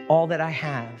 All that I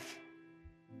have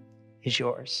is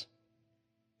yours.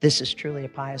 This is truly a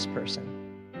pious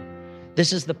person.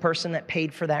 This is the person that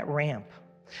paid for that ramp.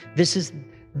 This is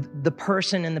the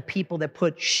person and the people that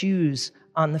put shoes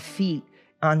on the feet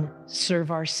on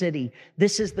Serve Our City.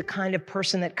 This is the kind of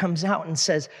person that comes out and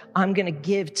says, I'm going to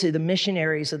give to the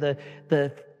missionaries of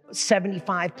the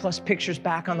 75 plus pictures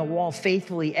back on the wall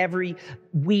faithfully every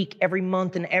week, every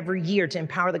month, and every year to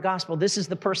empower the gospel. This is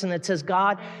the person that says,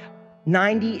 God,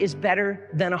 90 is better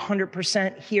than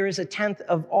 100%. Here is 1/10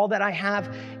 of all that I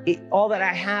have. All that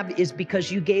I have is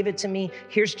because you gave it to me.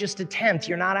 Here's just 1/10.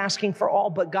 You're not asking for all,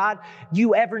 but God,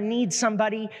 you ever need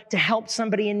somebody to help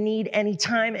somebody in need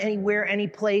anytime, anywhere, any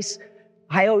place,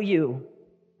 I owe you.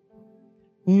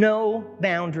 No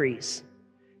boundaries.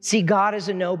 See, God is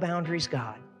a no boundaries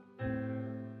God.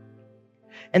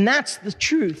 And that's the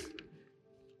truth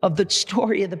of the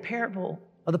story of the parable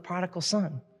of the prodigal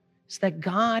son. It's that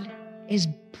God is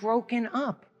broken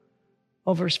up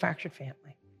over his fractured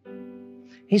family.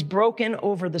 He's broken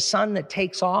over the son that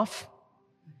takes off,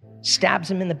 stabs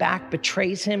him in the back,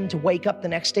 betrays him to wake up the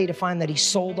next day to find that he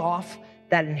sold off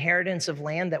that inheritance of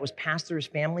land that was passed through his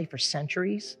family for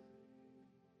centuries.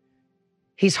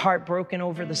 He's heartbroken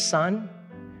over the son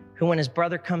who, when his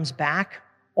brother comes back,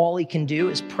 all he can do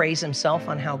is praise himself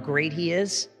on how great he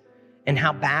is and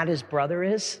how bad his brother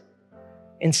is,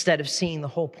 instead of seeing the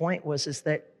whole point is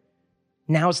that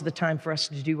now's the time for us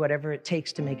to do whatever it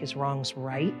takes to make his wrongs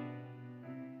right.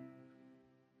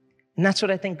 And that's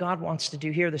what I think God wants to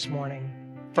do here this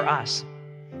morning for us.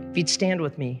 If you'd stand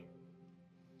with me.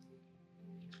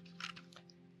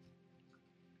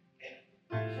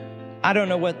 I don't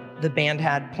know what the band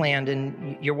had planned,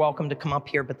 and you're welcome to come up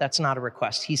here, but that's not a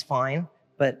request. He's fine.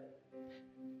 But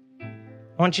I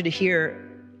want you to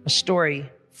hear a story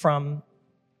from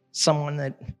someone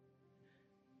that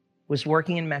was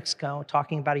working in Mexico,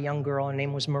 talking about a young girl. Her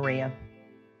name was Maria.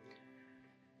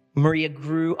 Maria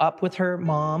grew up with her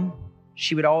mom.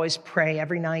 She would always pray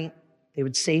every night. They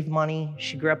would save money.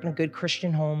 She grew up in a good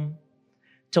Christian home.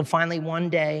 Till finally one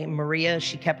day, Maria,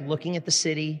 she kept looking at the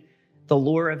city, the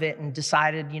lure of it, and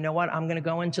decided, you know what, I'm going to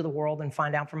go into the world and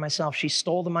find out for myself. She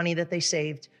stole the money that they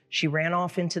saved. She ran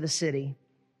off into the city.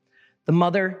 The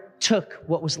mother took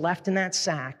what was left in that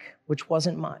sack, which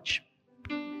wasn't much.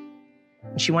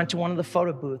 And she went to one of the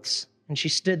photo booths, and she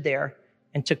stood there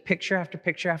and took picture after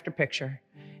picture after picture.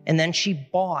 And then she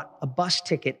bought a bus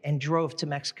ticket and drove to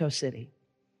Mexico City.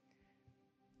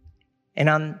 And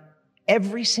on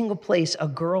every single place, a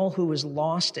girl who was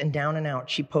lost and down and out,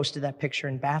 she posted that picture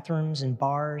in bathrooms, in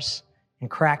bars, in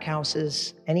crack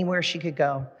houses, anywhere she could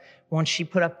go. Once she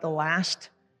put up the last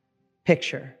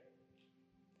picture,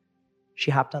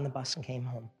 she hopped on the bus and came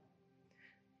home.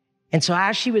 And so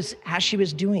as she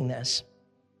was doing this,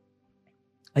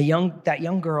 That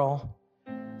young girl,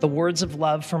 the words of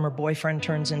love from her boyfriend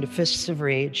turns into fists of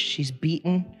rage. She's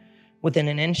beaten within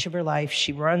an inch of her life.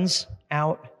 She runs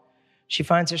out. She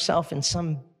finds herself in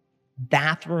some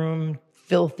bathroom,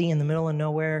 filthy in the middle of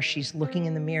nowhere. She's looking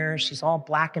in the mirror. She's all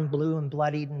black and blue and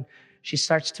bloodied, and she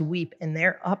starts to weep. And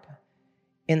there up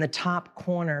in the top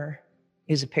corner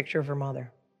is a picture of her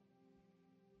mother.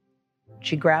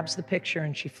 She grabs the picture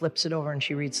and she flips it over and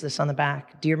she reads this on the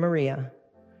back. Dear Maria,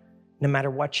 no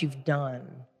matter what you've done,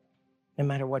 no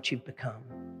matter what you've become,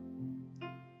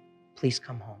 please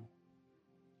come home.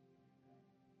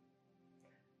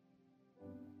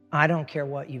 I don't care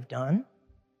what you've done.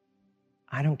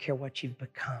 I don't care what you've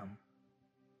become.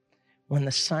 When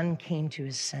the son came to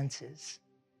his senses,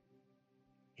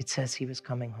 it says he was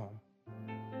coming home.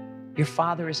 Your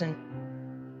father isn't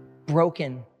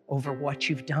broken over what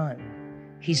you've done.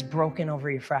 He's broken over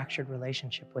your fractured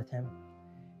relationship with him.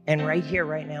 And right here,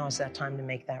 right now is that time to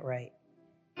make that right.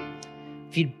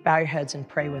 If you'd bow your heads and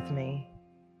pray with me.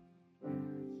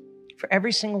 For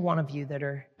every single one of you that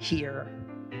are here,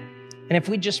 and if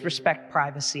we just respect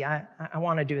privacy, I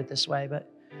want to do it this way,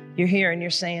 but you're here and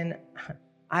you're saying,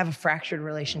 I have a fractured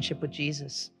relationship with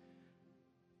Jesus.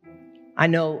 I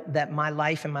know that my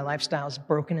life and my lifestyle has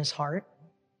broken his heart.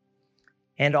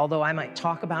 And although I might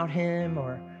talk about him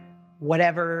or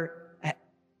whatever,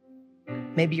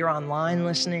 maybe you're online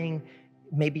listening,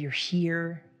 maybe you're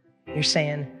here, you're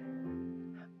saying,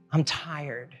 I'm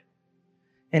tired.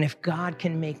 And if God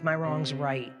can make my wrongs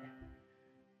right,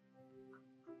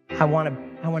 I want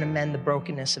to mend the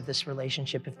brokenness of this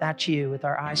relationship. If that's you, with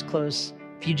our eyes closed,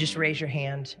 if you just raise your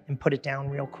hand and put it down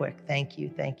real quick. Thank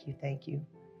you, thank you, thank you.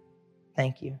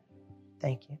 Thank you,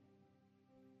 thank you.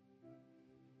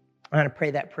 I'm going to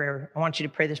pray that prayer. I want you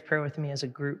to pray this prayer with me as a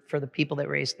group for the people that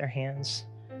raised their hands.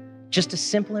 Just a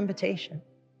simple invitation.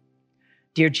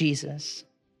 Dear Jesus,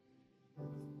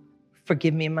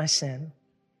 forgive me of my sin.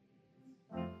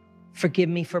 Forgive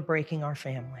me for breaking our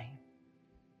family.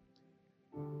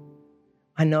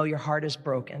 I know your heart is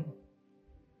broken,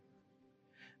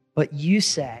 but you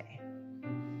say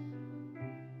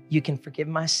you can forgive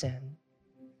my sin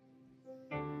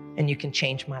and you can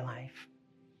change my life.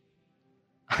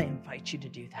 I invite you to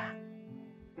do that.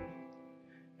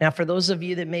 Now, for those of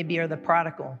you that maybe are the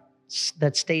prodigal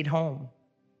that stayed home,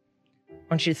 I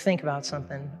want you to think about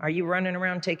something. Are you running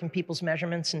around taking people's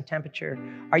measurements and temperature?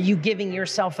 Are you giving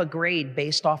yourself a grade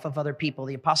based off of other people?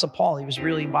 The Apostle Paul, he was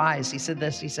really wise. He said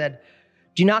this, he said,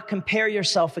 do not compare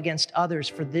yourself against others,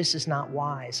 for this is not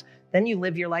wise. Then you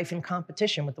live your life in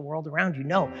competition with the world around you.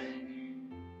 No,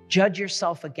 judge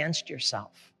yourself against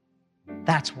yourself.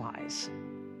 That's wise.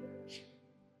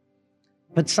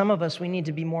 But some of us, we need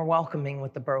to be more welcoming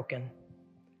with the broken.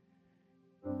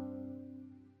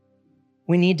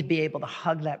 We need to be able to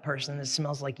hug that person that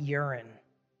smells like urine.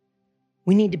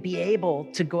 We need to be able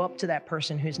to go up to that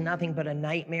person who's nothing but a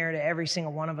nightmare to every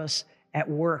single one of us at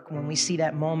work when we see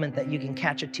that moment that you can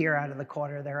catch a tear out of the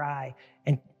corner of their eye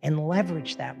and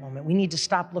leverage that moment. We need to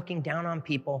stop looking down on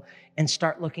people and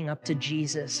start looking up to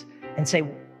Jesus and say,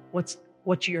 what's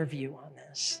your view on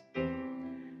this?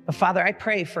 But Father, I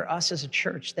pray for us as a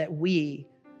church that we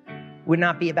would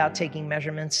not be about taking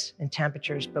measurements and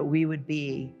temperatures, but we would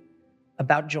be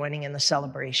about joining in the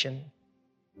celebration.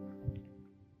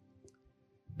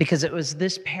 Because it was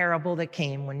this parable that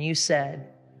came when you said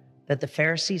that the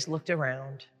Pharisees looked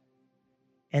around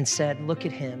and said, look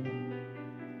at him,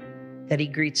 that he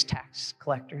greets tax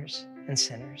collectors and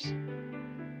sinners.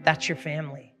 That's your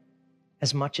family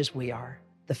as much as we are.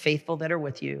 The faithful that are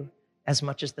with you as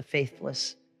much as the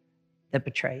faithless that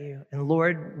betray you. And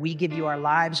Lord, we give you our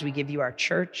lives, we give you our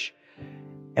church,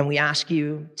 and we ask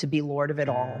you to be Lord of it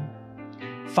all.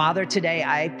 Father, today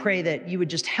I pray that you would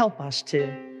just help us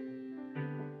to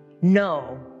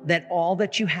know that all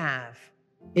that you have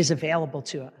is available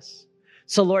to us.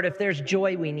 So Lord, if there's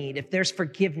joy we need, if there's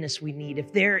forgiveness we need,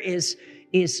 if there is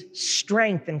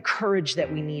strength and courage that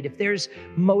we need, if there's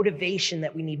motivation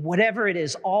that we need, whatever it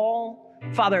is, all,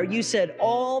 Father, you said,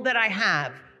 all that I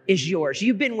have is yours.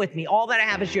 You've been with me. All that I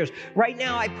have is yours. Right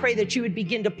now, I pray that you would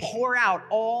begin to pour out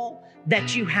all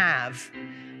that you have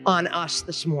on us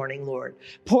this morning, Lord.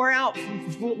 Pour out,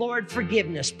 Lord,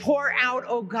 forgiveness. Pour out,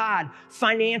 oh God,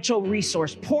 financial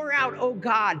resource. Pour out, oh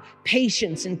God,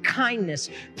 patience and kindness.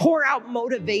 Pour out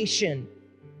motivation.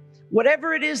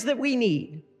 Whatever it is that we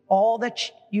need, all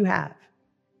that you have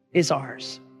is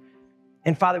ours.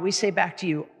 And Father, we say back to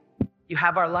you, you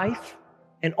have our life,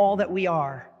 and all that we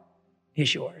are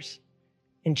is yours.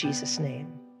 In Jesus'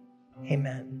 name,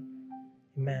 amen.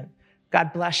 Amen.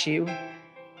 God bless you.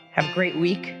 Have a great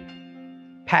week.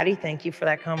 Patty, thank you for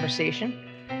that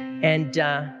conversation. And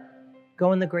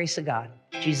go in the grace of God.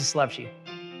 Jesus loves you.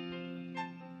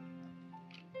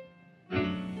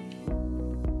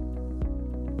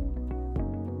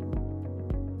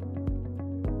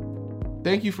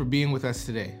 Thank you for being with us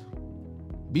today.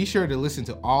 Be sure to listen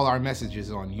to all our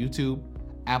messages on YouTube,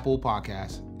 Apple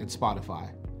Podcasts, and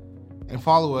Spotify. And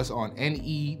follow us on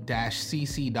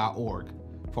ne-cc.org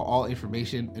for all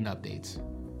information and updates.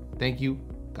 Thank you.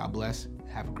 God bless.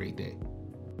 Have a great day.